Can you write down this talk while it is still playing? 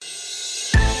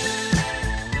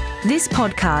This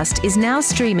podcast is now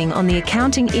streaming on the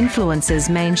Accounting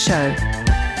Influencers main show.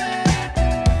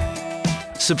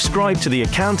 Subscribe to the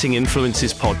Accounting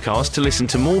Influencers podcast to listen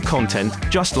to more content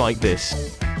just like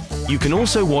this. You can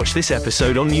also watch this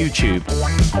episode on YouTube.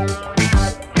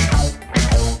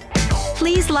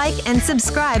 Please like and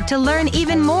subscribe to learn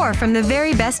even more from the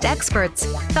very best experts,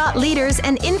 thought leaders,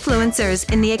 and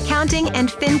influencers in the accounting and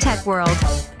fintech world.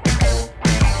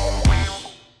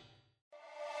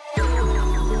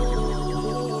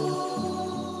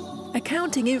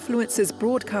 Accounting Influencers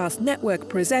Broadcast Network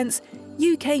presents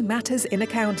UK Matters in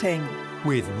Accounting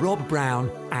with Rob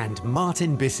Brown and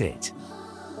Martin Bissett.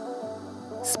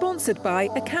 Sponsored by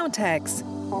Accountex.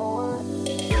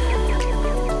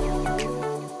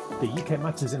 The UK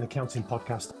Matters in Accounting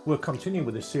podcast. We're continuing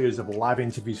with a series of live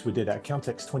interviews we did at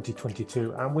Accountex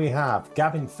 2022, and we have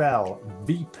Gavin Fell,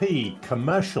 VP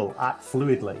Commercial at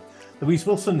Fluidly, Louise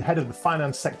Wilson, Head of the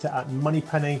Finance Sector at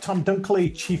Moneypenny, Tom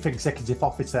Dunkley, Chief Executive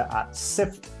Officer at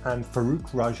SIFT, and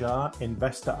Farouk Raja,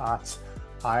 Investor at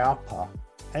IARPA.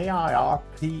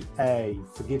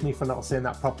 AIRPA. Forgive me for not saying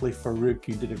that properly, Farouk.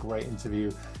 You did a great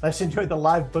interview. Let's enjoy the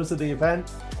live buzz of the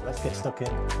event. Let's get stuck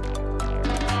in.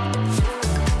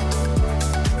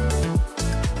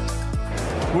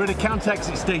 We're at Accountex,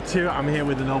 it's day 2. I'm here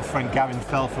with an old friend, Gavin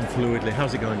Fell from Fluidly.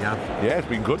 How's it going, Gav? Yeah, it's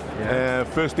been good. Yeah.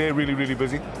 First day, really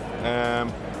busy.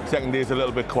 Second day is a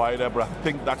little bit quieter, but I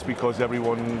think that's because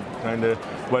everyone kind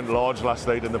of went large last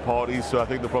night in the parties, so I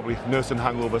think they're probably nursing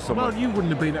hangover somewhere. Well, you wouldn't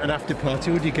have been at an after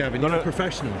party, would you, Gavin? You're a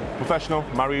professional. Professional,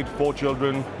 married, 4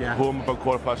 children, home about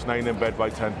 9:15, in bed by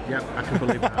 10. Yep, I can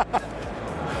believe that.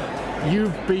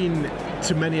 You've been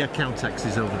to many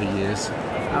Accountexes over the years.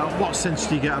 What sense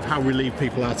do you get of how relieved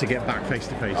people are to get back face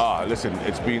to face? Listen,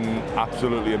 it's been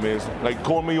absolutely amazing. Like,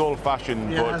 call me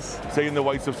old-fashioned, yes, but seeing the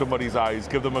whites of somebody's eyes,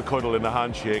 give them a cuddle and a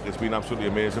handshake, it's been absolutely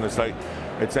amazing. It's like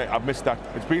I've missed that.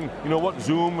 It's been, you know what,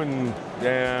 Zoom and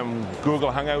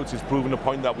Google Hangouts has proven the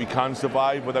point that we can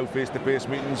survive without face-to-face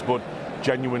meetings, but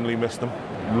genuinely miss them,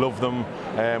 love them,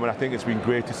 and I think it's been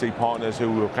great to see partners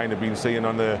who have kind of been seeing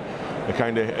on the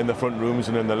kind of in the front rooms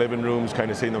and in the living rooms, kind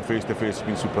of seeing them face to face has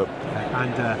been superb.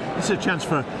 And it's a chance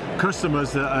for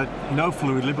customers that know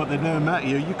Fluidly but they've never met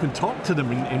you. You can talk to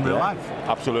them in real life.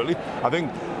 Absolutely. I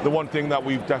think the one thing that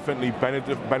we've definitely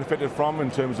benefited from in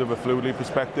terms of a Fluidly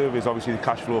perspective is obviously the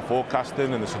cash flow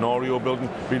forecasting and the scenario building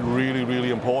been really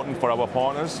important for our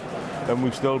partners. And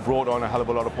we've still brought on a hell of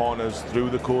a lot of partners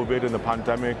through the COVID and the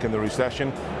pandemic and the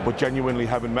recession, but genuinely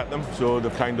haven't met them. So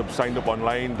they've kind of signed up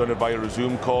online, done it via a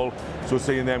Zoom call. So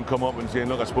seeing them come up and saying,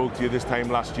 look, I spoke to you this time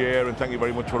last year and thank you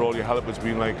very much for all your help. It's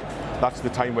been like, that's the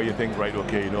time where you think, right,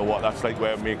 okay, you know what, that's like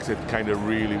where it makes it kind of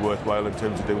really worthwhile in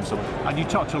terms of doing something. And you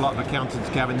talk to a lot of accountants,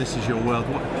 Gavin, this is your world.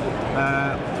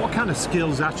 What kind of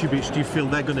skills, attributes do you feel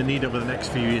they're going to need over the next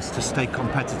few years to stay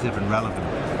competitive and relevant?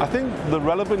 I think the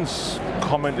relevance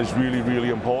comment is really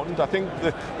important. I think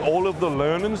that all of the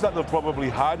learnings that they've probably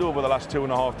had over the last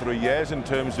 2.5, 3 years in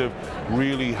terms of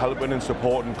really helping and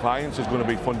supporting clients is going to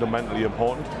be fundamentally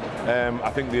important. I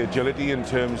think the agility in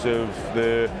terms of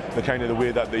the kind of the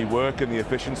way that they work and the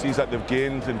efficiencies that they've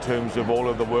gained in terms of all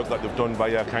of the work that they've done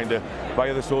via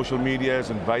the social medias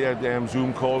and via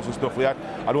Zoom calls and stuff like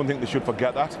that. I don't think they should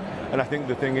forget that. And I think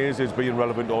the thing is being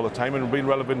relevant all the time, and being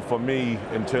relevant for me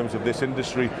in terms of this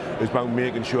industry is about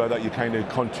making sure that you kind of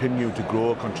continue to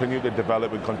grow, continue to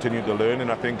develop and continue to learn.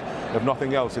 And I think if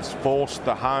nothing else, it's forced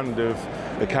the hand of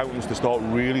accountants to start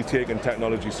really taking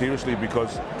technology seriously,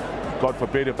 because God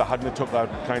forbid if they hadn't took that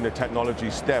kind of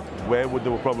technology step, where would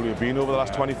they probably have been over the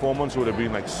last 24 months? It would have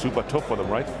been like super tough for them,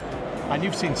 right? And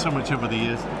you've seen so much over the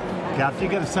years. Gav, do you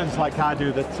get a sense like I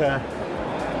do that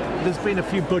there's been a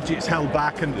few budgets held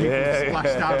back and people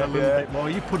splashed out a little bit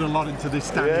more? You put a lot into this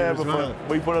stand here as well.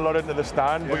 We put a lot into the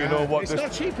stand, but you know what? It's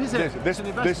not cheap, is it?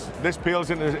 This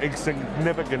pales into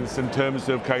significance in terms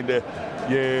of kind of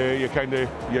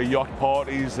your yacht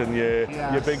parties and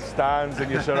your big stands, and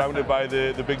you're surrounded by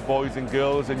the big boys and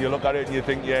girls, and you look at it and you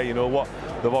think, yeah, you know what?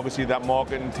 They've obviously, that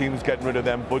marketing team's getting rid of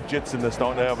them budgets and they're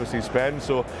starting to obviously spend.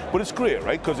 So, but it's great,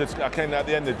 right? Because it's kind of, at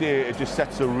the end of the day, it just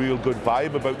sets a real good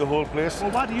vibe about the whole place. Well,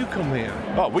 why do you come here?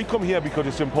 Oh, we come here because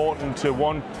it's important to,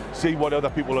 1, see what other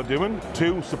people are doing,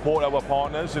 2, support our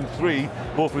partners, and 3,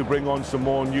 hopefully bring on some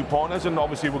more new partners. And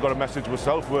obviously we've got a message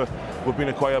ourselves. We've been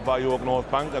acquired by York North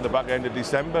Bank at the back end of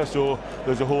December, so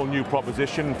there's a whole new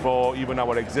proposition for even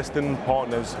our existing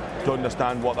partners to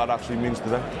understand what that actually means to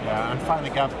them. Yeah, and finally,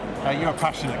 Gav, you're a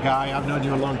passionate guy. I've known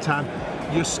you a long time.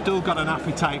 you've still got an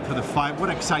appetite for the fight. What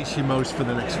excites you most for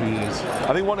the next few years?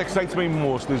 I think what excites me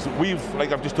most is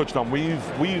like I've just touched on,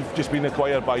 we've just been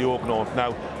acquired by Oak North.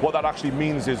 Now, what that actually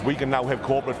means is we can now have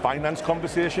corporate finance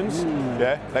conversations.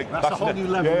 Yeah, like that's a whole new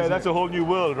level. Yeah, that's a whole new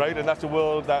world, right? And that's a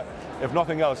world that, if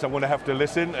nothing else, I'm going to have to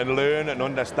listen and learn and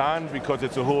understand, because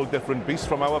it's a whole different beast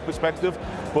from our perspective.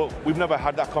 But we've never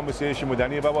had that conversation with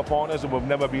any of our partners, and we've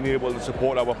never been able to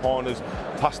support our partners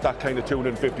past that kind of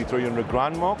 250, 300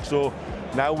 grand mark. So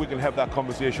now we can have that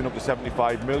conversation up to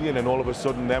 75 million, and all of a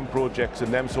sudden them projects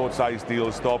and them sort of size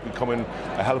deals start becoming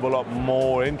a hell of a lot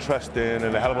more interesting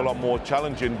and a hell of a lot more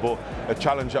challenging, but a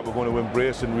challenge that we're going to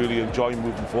embrace and really enjoy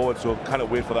moving forward. So can't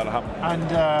wait for that to happen.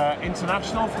 And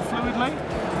international for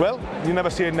Fluidly? Well, you never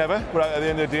say never, but at the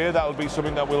end of the day, that'll be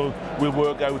something that we'll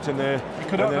work out in the... You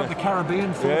could open up the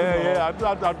Caribbean for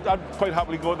I'd quite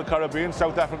happily go to the Caribbean.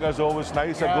 South Africa is always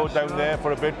nice. I'd go down there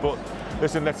for a bit, but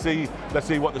listen, let's see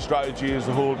what the strategy is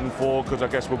holding for, because I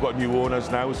guess we've got new owners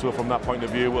now, so from that point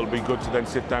of view it'll be good to then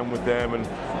sit down with them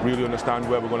and really understand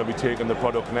where we're going to be taking the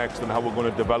product next and how we're going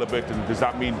to develop it. And does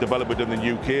that mean develop it in the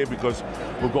UK, because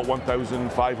we've got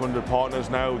 1,500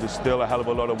 partners now. There's still a hell of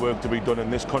a lot of work to be done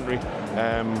in this country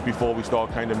before we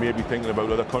start kind of maybe thinking about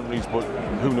other countries, but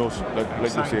who knows, like you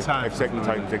say, exciting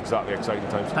times, exactly, exciting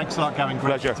times. Thanks a lot, Gavin.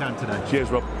 Great Pleasure. time today. Cheers,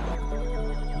 Rob.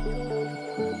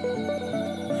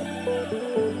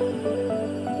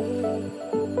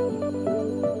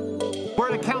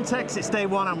 Accountex, it's day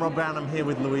one. I'm Rob Brown. I'm here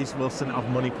with Louise Wilson of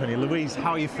Moneypenny. Louise,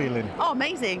 how are you feeling? Oh,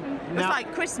 amazing. It was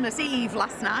like Christmas Eve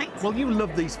last night. Well, you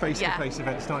love these face-to-face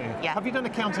events, don't you? Yeah. Have you done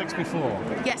Accountex before?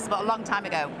 Yes, but a long time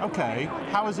ago. Okay.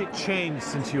 How has it changed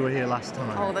since you were here last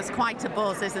time? Oh, there's quite a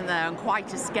buzz, isn't there, and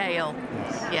quite a scale.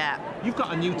 Yes. Yeah. You've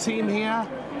got a new team here.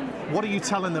 What are you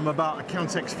telling them about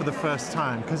Accountex for the first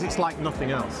time? Because it's like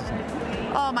nothing else, isn't it?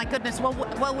 Oh my goodness,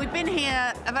 well we've been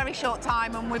here a very short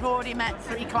time and we've already met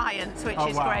 3 clients, which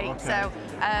is great. Okay. So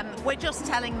we're just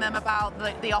telling them about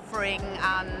the offering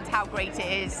and how great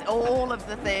it is, all of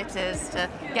the theatres, to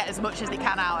get as much as they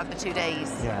can out of the 2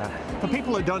 days. Yeah. For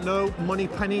people who don't know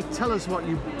Moneypenny, tell us what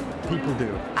you people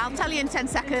do. I'll tell you in 10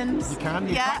 seconds. You can?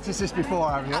 You practiced this before,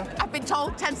 have you? I've been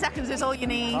told 10 seconds is all you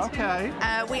need. Okay.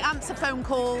 We answer phone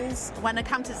calls when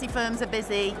accountancy firms are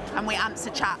busy, and we answer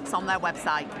chats on their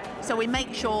website. So we make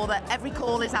sure that every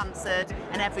call is answered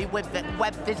and every web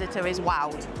visitor is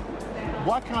wowed.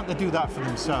 Why can't they do that for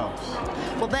themselves?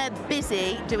 Well, they're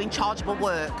busy doing chargeable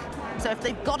work. So if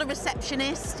they've got a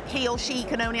receptionist, he or she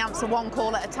can only answer 1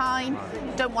 call at a time,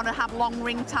 don't want to have long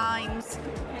ring times,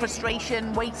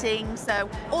 frustration, waiting,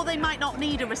 or they might not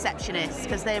need a receptionist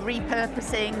because they're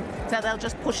repurposing, so they'll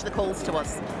just push the calls to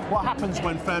us. What happens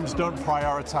when firms don't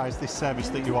prioritise this service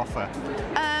that you offer?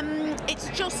 It's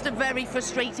just a very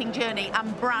frustrating journey,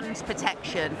 and brand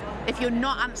protection. If you're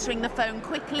not answering the phone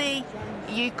quickly,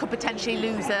 you could potentially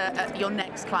lose your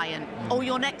next client or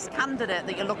your next candidate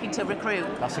that you're looking to recruit.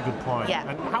 That's a good point. Yeah.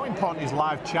 And how important is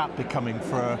live chat becoming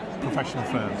for professional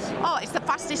firms? Oh, it's the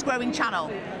fastest growing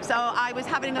channel. So I was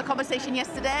having a conversation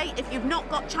yesterday. If you've not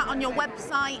got chat on your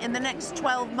website in the next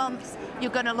 12 months,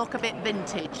 you're going to look a bit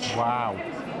vintage. Wow.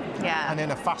 Yeah. And in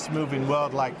a fast-moving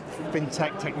world like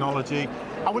fintech technology,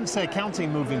 I wouldn't say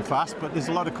accounting moving fast, but there's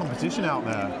a lot of competition out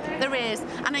there. There is,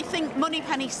 and I think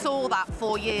Moneypenny saw that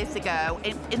 4 years ago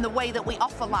in the way that we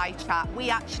offer live chat. We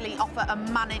actually offer a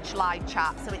managed live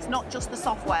chat, so it's not just the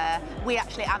software, we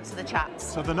actually answer the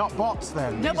chats. So they're not bots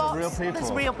then? No These bots, are real people?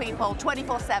 there's real people,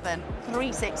 24/7,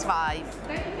 365.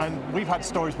 And we've had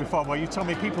stories before where you told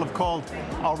me people have called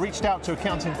or reached out to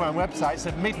accounting firm websites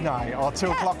at midnight or 2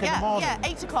 o'clock in the morning. Yeah,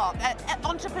 8 o'clock.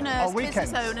 Entrepreneurs,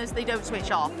 business owners, they don't switch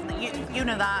off. You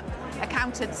know that.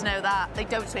 Accountants know that. They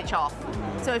don't switch off.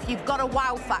 So if you've got a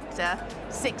wow factor,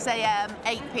 6 a.m.,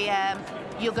 8 p.m.,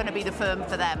 you're going to be the firm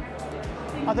for them.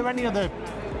 Are there any other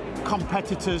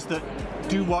competitors that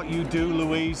do what you do,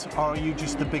 Louise, or are you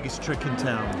just the biggest trick in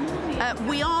town?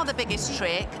 We are the biggest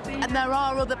trick, and there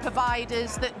are other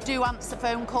providers that do answer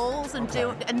phone calls and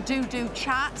do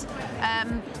chat.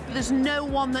 There's no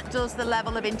one that does the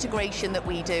level of integration that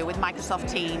we do with Microsoft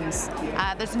Teams.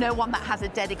 There's no one that has a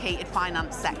dedicated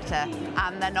finance sector,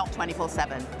 and they're not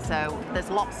 24/7. So there's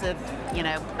lots of,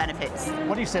 benefits.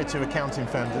 What do you say to accounting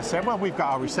firms that say, well, we've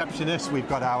got our receptionist, we've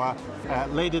got our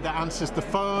lady that answers the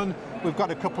phone, we've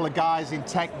got a couple of guys in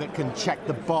tech that can check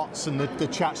the bots and the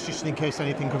chats just in case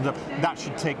anything comes up. That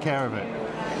should take care of it.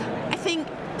 I think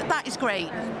That is great.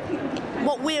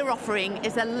 What we're offering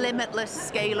is a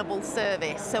limitless, scalable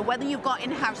service. So whether you've got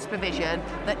in-house provision,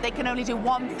 that they can only do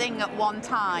one thing at one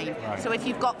time. Right. So if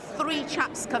you've got 3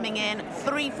 chats coming in,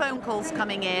 3 phone calls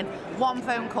coming in, 1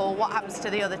 phone call, what happens to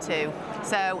the other 2?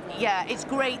 So yeah, it's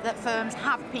great that firms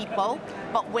have people,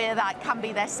 but where that can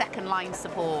be their second line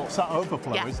support. It's that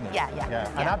overflow, Yeah, isn't it?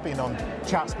 yeah. And I've been on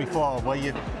chats before where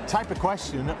you type a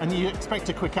question and you expect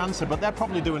a quick answer, but they're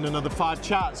probably doing another 5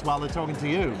 chats while they're talking to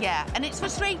you. Yeah, and it's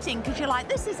frustrating because you're like,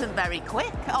 this isn't very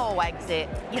quick. Oh, exit.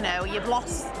 You know, you've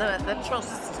lost the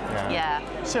trust. Yeah.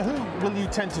 So who will you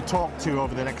tend to talk to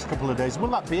over the next couple of days? Will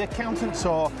that be accountants,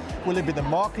 or will it be the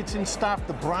marketing staff,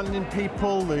 the branding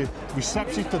people, the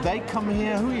receptionists? Do they come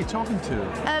here? Who are you talking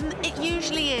to? It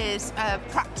usually is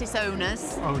practice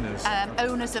owners.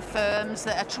 Owners of firms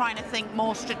that are trying to think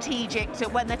more strategic to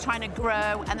when they're trying to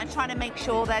grow, and they're trying to make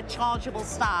sure their chargeable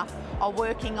staff are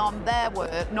working on their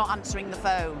work, not answering the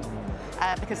phone.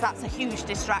 Because that's a huge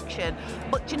distraction.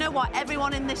 But do you know what?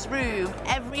 Everyone in this room,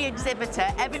 every exhibitor,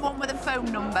 everyone with a phone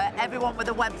number, everyone with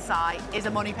a website is a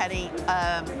Moneypenny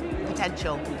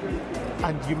potential.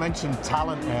 And you mentioned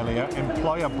talent earlier.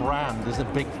 Employer brand is a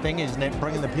big thing, isn't it?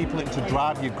 Bringing the people in to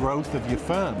drive your growth of your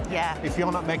firm. Yeah. If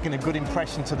you're not making a good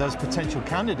impression to those potential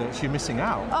candidates, you're missing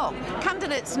out. Oh,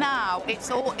 candidates now,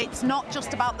 it's not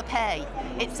just about the pay.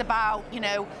 It's about, you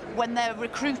know, when they're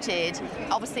recruited,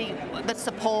 obviously the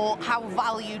support, how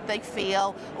valued they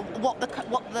feel, what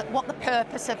the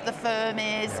purpose of the firm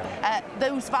is.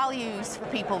 Those values for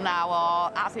people now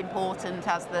are as important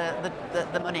as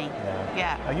the money.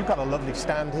 Yeah. You've got a lovely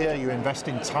stand here. You invest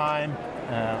in time,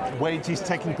 wages,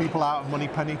 taking people out of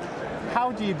Moneypenny.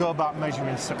 How do you go about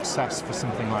measuring success for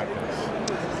something like this?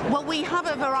 Well, we have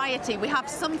a variety. We have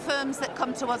some firms that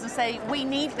come to us and say, we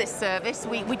need this service.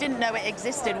 We didn't know it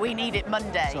existed. We need it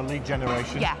Monday. So lead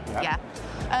generation. Yeah.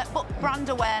 But brand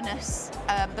awareness,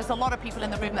 there's a lot of people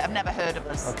in the room that have never heard of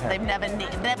us. Okay. They've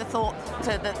never thought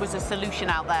that there was a solution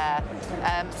out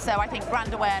there. So I think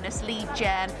brand awareness, lead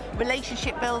gen,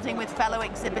 relationship building with fellow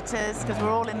exhibitors, because we're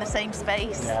all in the same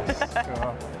space. Yes,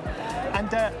 sure. And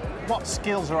what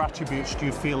skills or attributes do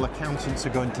you feel accountants are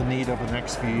going to need over the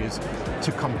next few years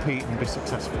to compete and be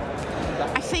successful?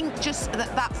 I think just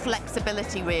that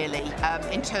flexibility really,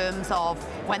 in terms of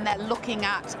when they're looking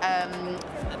at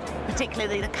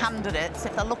particularly the candidates,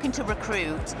 if they're looking to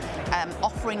recruit,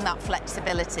 offering that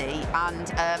flexibility,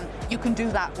 and you can do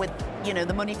that with, you know,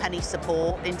 the Moneypenny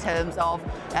support in terms of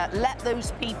let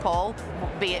those people,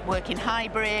 be it working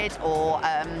hybrid or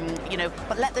you know,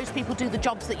 but let those people do the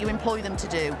jobs that you employ them to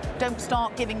do. Don't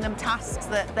start giving them tasks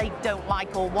that they don't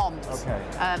like or want. Okay.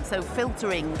 So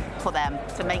filtering for them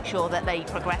to make sure that they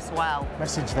progress well.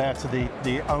 Message there to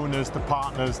the owners, the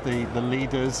partners, the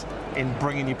leaders in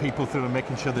bringing your people through and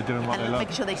making sure they're doing what they love.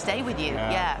 Make sure they stay with you.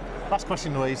 Yeah. Last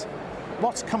question, Louise.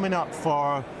 What's coming up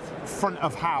for front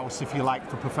of house, if you like,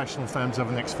 for professional firms over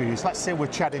the next few years? Let's say we're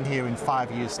chatting here in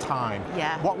 5 years' time.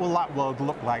 Yeah. What will that world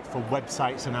look like for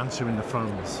websites and answering the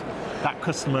phones? That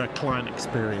customer client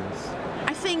experience.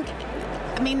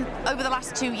 I mean, over the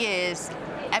last 2 years,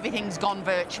 everything's gone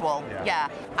virtual. Yeah.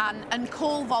 And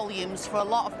call volumes for a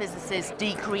lot of businesses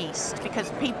decreased because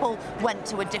people went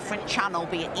to a different channel,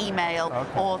 be it email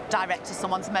or direct to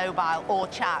someone's mobile or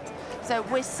chat. So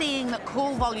we're seeing that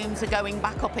call volumes are going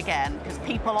back up again because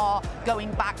people are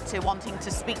going back to wanting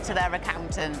to speak to their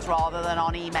accountant rather than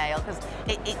on email, because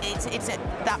it's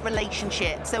that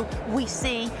relationship. So we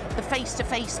see the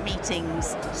face-to-face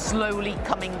meetings slowly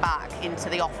coming back into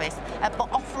the office,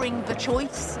 but offering the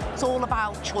choice. It's all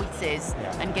about choices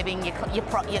and giving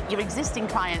your existing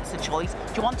clients a choice.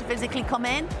 Do you want to physically come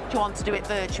in? Do you want to do it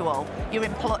virtual? Your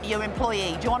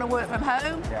employee, do you want to work from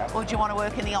home or do you want to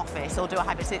work in the office or do a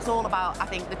hybrid? So it's all about, I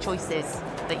think, the choices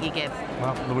that you give.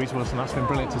 Well, Louise Wilson, that's been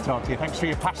brilliant to talk to you. Thanks for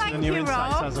your passion and your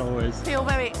insights, Rob. as always. Feel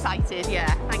very excited,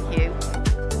 yeah. Thank you.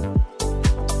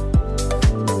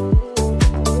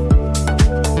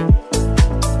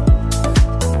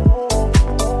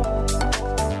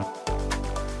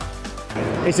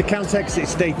 It's Accountex,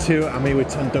 it's day 2. I'm here with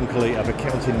Tom Dunkley of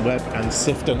Accounting Web and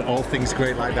Sift and all things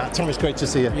great like that. Tom, it's great to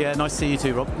see you. Yeah, nice to see you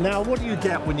too, Rob. Now, what do you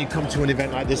get when you come to an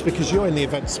event like this? Because you're in the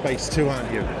event space too,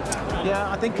 aren't you? Yeah,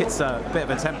 I think it's a bit of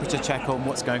a temperature check on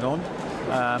what's going on.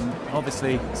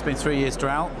 Obviously, it's been 3 years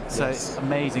drought, so It's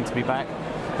amazing to be back.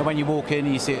 And when you walk in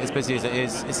and you see it as busy as it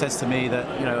is, it says to me that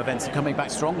events are coming back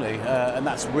strongly, and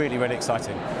that's really, really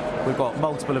exciting. We've got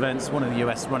multiple events, one in the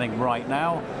US running right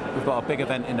now. We've got a big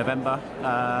event in November,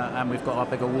 and we've got our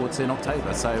big awards in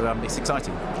October, so it's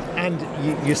exciting. And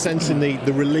you're sensing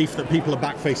the relief that people are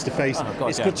back face to face.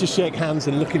 It's good to shake hands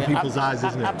and look in people's eyes,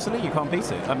 isn't it? Absolutely, you can't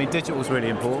beat it. I mean, digital is really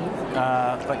important,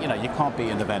 but you can't beat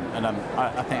an event, and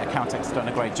I think Accountex has done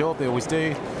a great job. They always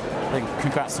do. I think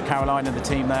congrats to Caroline and the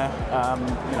team there.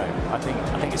 I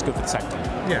think it's good for the sector.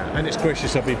 Yeah, and it's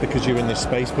gracious of you because you're in this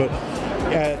space, but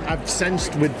I've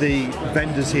sensed with the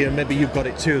vendors here, maybe you've got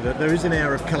it too, that there is an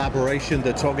air of collaboration.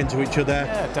 They're talking to each other,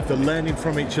 they're learning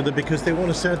from each other because they want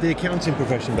to serve the accounting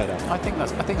profession better. I think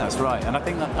that's right, and I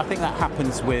think that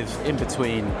happens in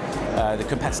between the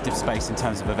competitive space in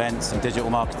terms of events and digital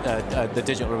the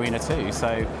digital arena too.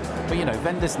 So, but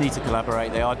vendors need to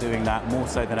collaborate. They are doing that more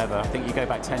so than ever. I think you go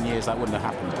back 10 years, that wouldn't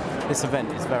have happened. This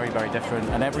event is very, very different,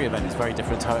 and every event is very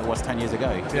different to how it was 10 years ago.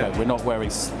 We're not wearing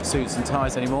suits and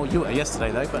ties anymore. You were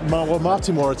yesterday though, but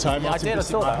Martin wore a tie. I did. I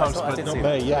saw that. I did not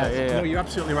me. Yeah. No, you're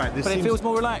absolutely right. But it feels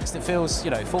more relaxed. It feels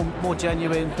more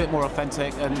genuine, a bit more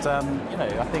authentic, and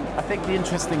I think the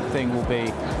interesting thing will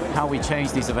be how we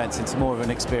change these events into more of an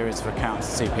experience for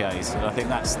accountants and CPAs. And I think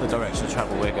that's the direction of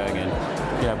travel we're going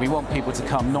in. We want people to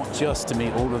come not just to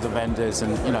meet all of the vendors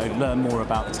and learn more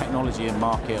about the technology and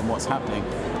market and what's happening,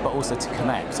 but also to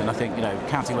connect. And I think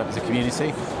Accounting Web is a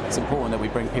community. It's important that we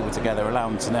bring people together, allow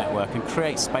them to network, and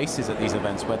create spaces at these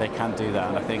events where they can do that.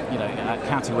 And I think at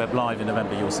Accounting Web Live in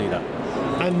November you'll see that.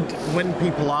 And when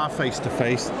people are face to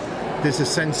face, there's a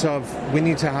sense of we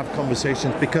need to have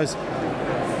conversations because.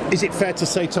 Is it fair to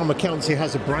say, Tom, accountancy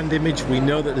has a brand image? We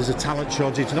know that there's a talent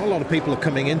shortage. Not a lot of people are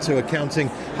coming into accounting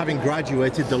having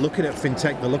graduated. They're looking at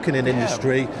fintech, they're looking at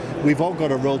industry. We've all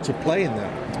got a role to play in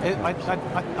that.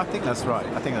 I think that's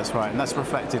right. And that's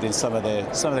reflected in some of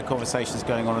the conversations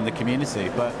going on in the community.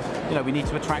 But we need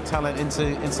to attract talent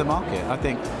into market. I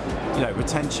think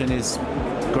retention is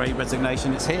great.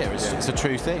 Resignation, it's here. It's a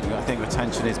true thing. I think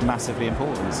retention is massively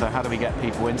important. So how do we get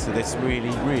people into this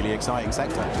really, really exciting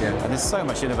sector? Yeah. And there's so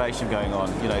much innovation going on.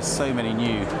 So many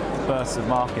new bursts of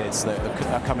markets that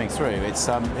are coming through. It's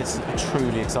a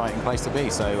truly exciting place to be.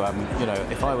 So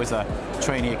if I was a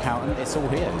trainee accountant, it's all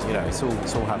here. It's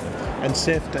all happening. And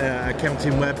SIFT,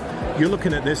 Accounting Web, you're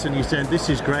looking at this and you're saying this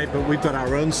is great, but we've got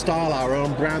our own style, our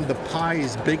own brand. The pie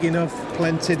is big enough.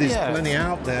 There's plenty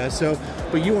out there. So,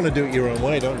 but you want to do it your own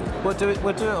way, don't you? We'll do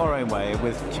it our own way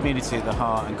with community at the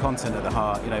heart and content at the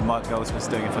heart. Mike Goldsmith's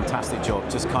doing a fantastic job,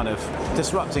 just kind of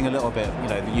disrupting a little bit,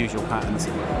 the usual patterns.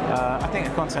 I think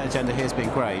the content agenda here has been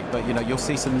great, but you'll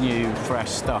see some new, fresh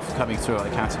stuff coming through on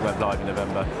Accounting Web Live in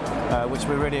November, which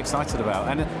we're really excited about.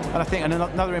 And I think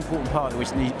another important part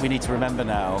which we need to remember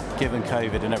now, given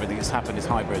COVID and everything that's happened, is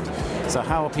hybrid. So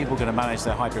how are people going to manage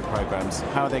their hybrid programs?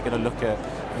 How are they going to look at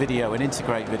video and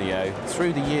integrate video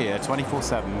through the year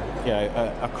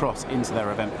 24/7 across into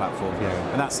their event platform?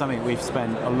 And that's something we've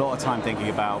spent a lot of time thinking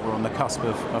about. We're on the cusp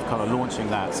of kind of launching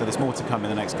that, so there's more to come in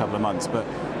the next couple of months, but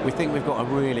we think we've got a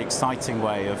really exciting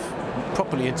way of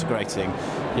properly integrating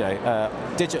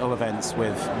digital events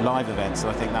with live events,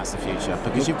 and I think that's the future,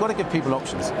 because you've got to give people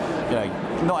options.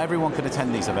 Not everyone can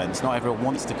attend these events, not everyone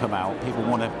wants to come out.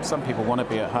 Some people want to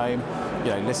be at home,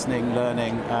 listening,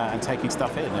 learning, and taking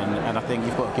stuff in, and I think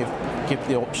you've got to give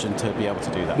the option to be able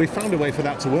to do that. We found a way for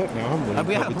that to work now, haven't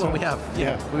we? We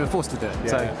have. We were forced to do it. Yeah.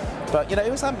 So, but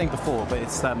it was happening before, but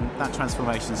it's that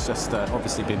transformation's just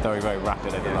obviously been very, very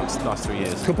rapid over the last 3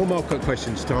 years. A couple more quick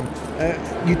questions, Tom.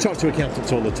 You talk to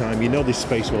accountants all the time. You know this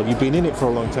space well. You've been in it for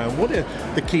a long time. What are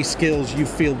the key skills you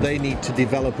feel they need to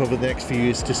develop over the next few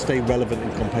years to stay relevant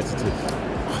and competitive?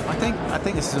 I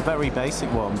think this is a very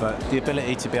basic one, but the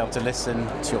ability to be able to listen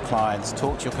to your clients,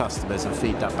 talk to your customers, and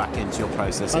feed that back into your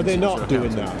process. Are they not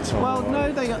doing that, Tom? Well,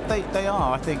 no, they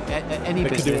are. I think any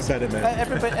business, could do it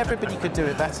better, everybody could do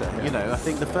it better. I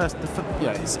think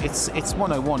it's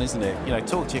 101, isn't it?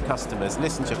 Talk to your customers,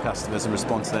 listen to your customers, and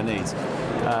respond to their needs.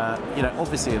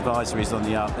 Obviously advisory is on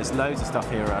the up. There's loads of stuff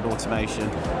here around automation.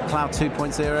 Cloud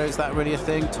 2.0, is that really a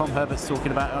thing? Tom Herbert's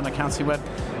talking about it on Accounting Web.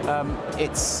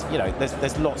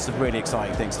 There's lots of really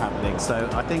exciting things happening. So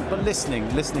I think, but listening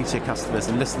to your customers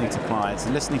and listening to clients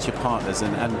and listening to your partners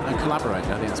and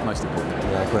collaborating, I think that's most important.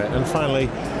 Yeah, great. And finally,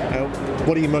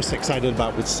 what are you most excited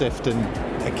about with SIFT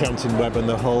and accounting web and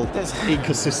the whole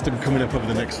ecosystem coming up over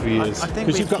the next few years?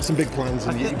 Because you've got some big plans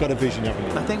and you've got a vision,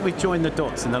 haven't you? I think we've joined the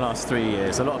dots in the last 3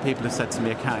 years. A lot of people have said to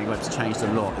me accounting web's changed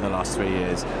a lot in the last 3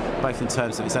 years, both in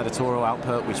terms of its editorial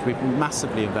output, which we've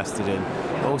massively invested in,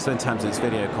 but also in terms of its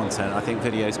video content. I think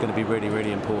video is going to be really,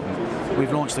 really important.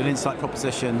 We've launched an insight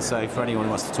proposition, so for anyone who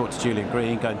wants to talk to Julian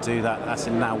Green, go and do that. That's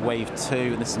in now wave 2,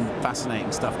 and there's some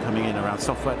fascinating stuff coming in around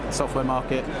software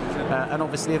market, and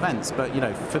obviously events. But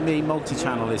for me,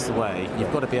 multi-channel is the way.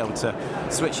 You've got to be able to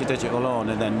switch your digital on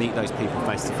and then meet those people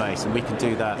face to face, and we can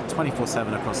do that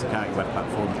 24/7 across the accounting web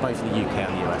platform, both in the UK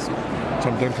and the US.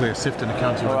 Tom Dunkley of Sifton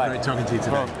Accounting. All right. Great talking to you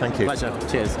today. Well, thank you. Pleasure.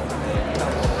 Cheers.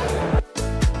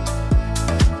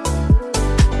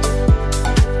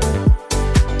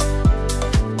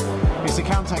 It's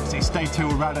Accountex. It's day 2,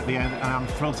 right at the end, and I'm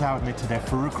thrilled to have with me today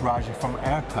Farouk Raja from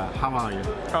Airpa. How are you?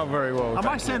 Oh, very well. Am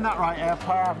I saying that right,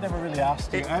 Airpa? I've never really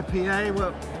asked you. AirPA?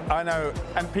 Well, I know,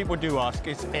 and people do ask.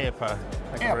 It's Airpa.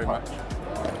 Thank you very much.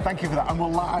 Thank you for that. And we're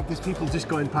live. There's people just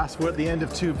going past. We're at the end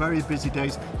of 2 very busy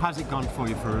days. How's it gone for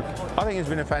you, Farouk? I think it's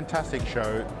been a fantastic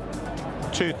show.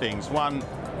 2 things. 1,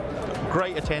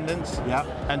 great attendance. Yeah.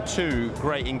 And 2,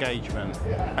 great engagement.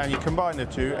 And you combine the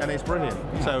 2, and it's brilliant.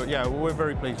 So yeah, we're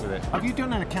very pleased with it. Have you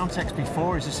done an Accountex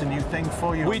before? Is this a new thing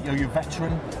for you? Are you a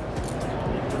veteran?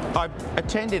 I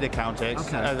attended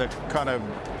Accountex as a kind of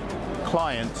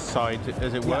client side,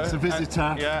 as it were. As a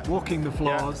visitor, walking the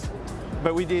floors. Yeah.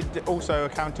 But we did also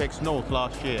Accountex North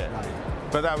last year. Right.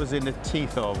 But that was in the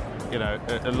teeth of,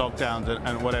 lockdowns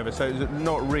and whatever, so it's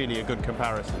not really a good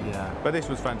comparison. Yeah. But this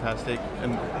was fantastic,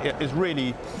 and it's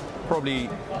really probably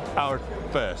our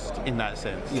first in that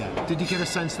sense. Yeah. Did you get a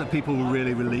sense that people were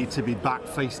really relieved to be back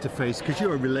face to face? Because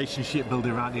you're a relationship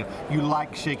builder, aren't you? You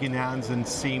like shaking hands and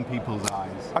seeing people's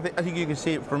eyes. I think you can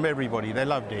see it from everybody. They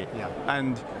loved it. Yeah.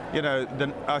 And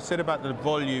I said about the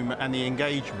volume and the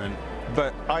engagement,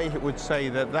 but I would say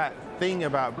that thing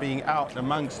about being out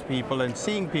amongst people and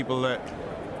seeing people that,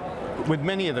 with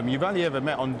many of them, you've only ever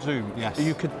met on Zoom. Yes.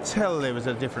 You could tell there was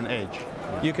a different edge.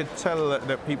 You could tell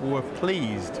that people were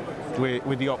pleased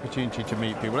with the opportunity to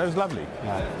meet people. It was lovely.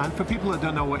 Yeah. And for people that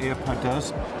don't know what Airpa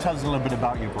does, tell us a little bit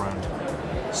about your brand.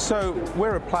 So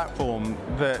we're a platform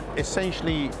that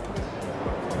essentially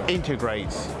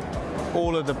integrates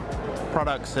all of the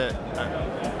products that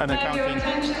an accounting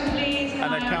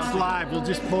live. We'll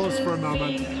just pause for a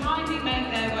moment.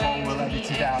 We'll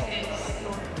edit it out.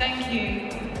 Thank you.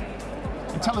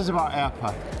 Tell us about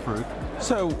Airpa, Farouk.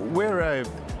 So we're a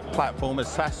platform, a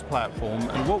SaaS platform,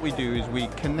 and what we do is we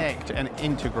connect and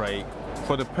integrate,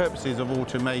 for the purposes of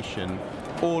automation,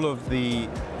 all of the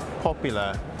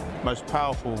popular, most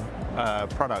powerful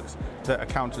products that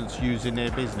accountants use in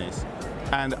their business.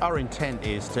 And our intent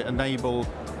is to enable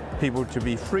people to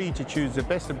be free to choose the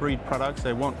best of breed products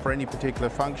they want for any particular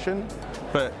function,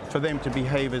 but for them to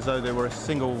behave as though they were a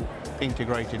single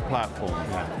integrated platform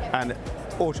and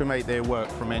automate their work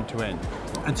from end to end.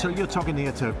 And so you're talking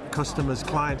here to customers,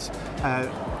 clients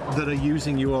that are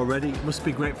using you already. It must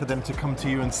be great for them to come to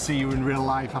you and see you in real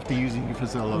life after using you for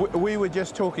so long. We were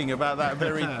just talking about that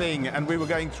very thing, and we were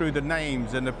going through the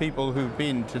names and the people who've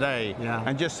been today,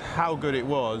 and just how good it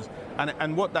was.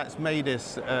 And what that's made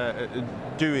us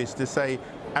do is to say,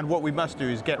 and what we must do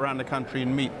is get around the country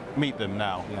and meet them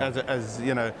now, as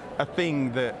a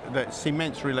thing that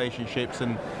cements relationships,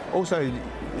 and also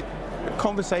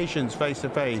conversations face to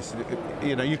face.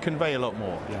 You convey a lot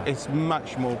more. It's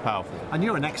much more powerful. And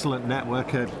you're an excellent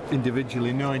networker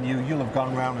individually. Knowing you, you'll have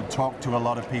gone around and talked to a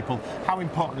lot of people. How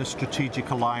important are strategic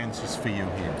alliances for you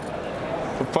here?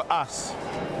 For us,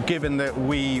 given that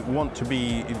we want to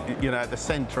be, at the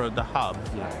centre of the hub,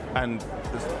 and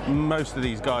most of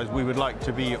these guys, we would like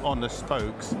to be on the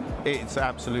spokes. It's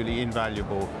absolutely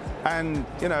invaluable, and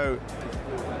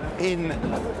in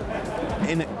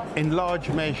large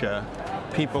measure,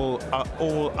 people are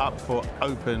all up for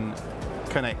open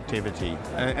connectivity,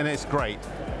 and it's great.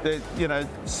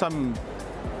 Some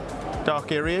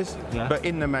dark areas, but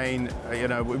in the main,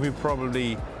 we've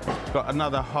probably got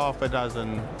another half a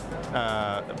dozen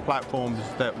platforms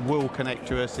that will connect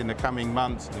to us in the coming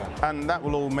months, and that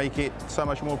will all make it so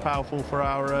much more powerful for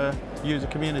our user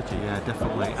community. Yeah,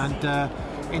 definitely. And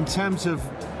in terms of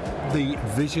the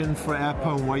vision for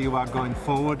Airpa and where you are going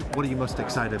forward, what are you most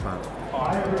excited about?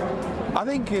 I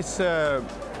think it's a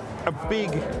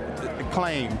big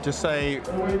claim to say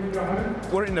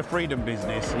we're in the freedom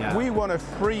business. We want to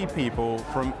free people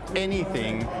from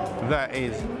anything that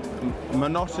is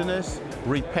monotonous,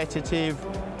 repetitive,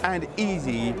 and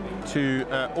easy to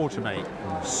automate,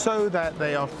 so that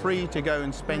they are free to go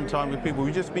and spend time with people.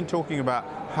 We've just been talking about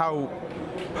how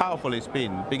powerful it's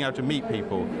been, being able to meet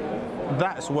people.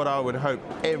 That's what I would hope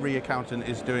every accountant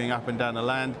is doing up and down the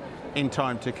land in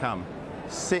time to come.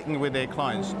 Sitting with their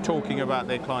clients, talking about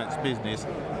their clients' business,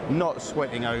 not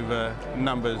sweating over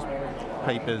numbers,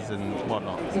 papers and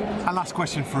whatnot. And last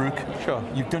question, Farouk. Sure.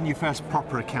 You've done your first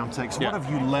proper Accountex. Yeah. What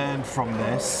have you learned from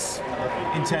this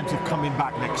in terms of coming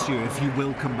back next year, if you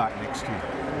will come back next year?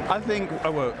 I think,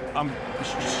 I'm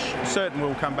certain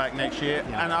we'll come back next year,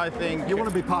 and I think... You want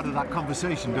to be part of that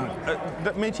conversation, don't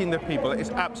you? Meeting the people is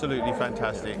absolutely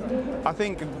fantastic. I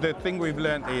think the thing we've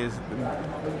learned is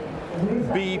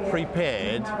be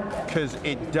prepared, because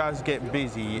it does get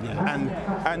busy,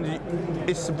 and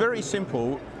it's very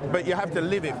simple, but you have to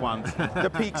live it once,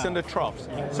 the peaks and the troughs.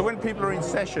 So when people are in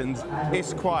sessions,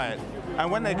 it's quiet, and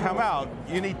when they come out,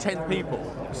 you need 10 people.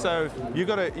 So you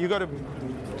got to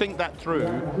think that through,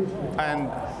 and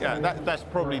yeah, that's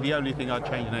probably the only thing I'd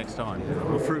change next time.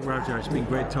 Well, Farouk Raja, it's been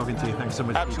great talking to you. Thanks so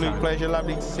much. Absolute pleasure,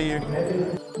 lovely to see you.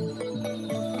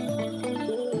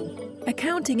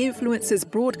 Accounting Influencers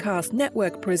Broadcast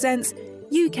Network presents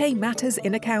UK Matters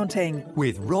in Accounting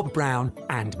with Rob Brown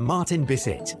and Martin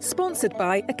Bissett. Sponsored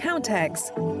by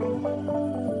Accountex.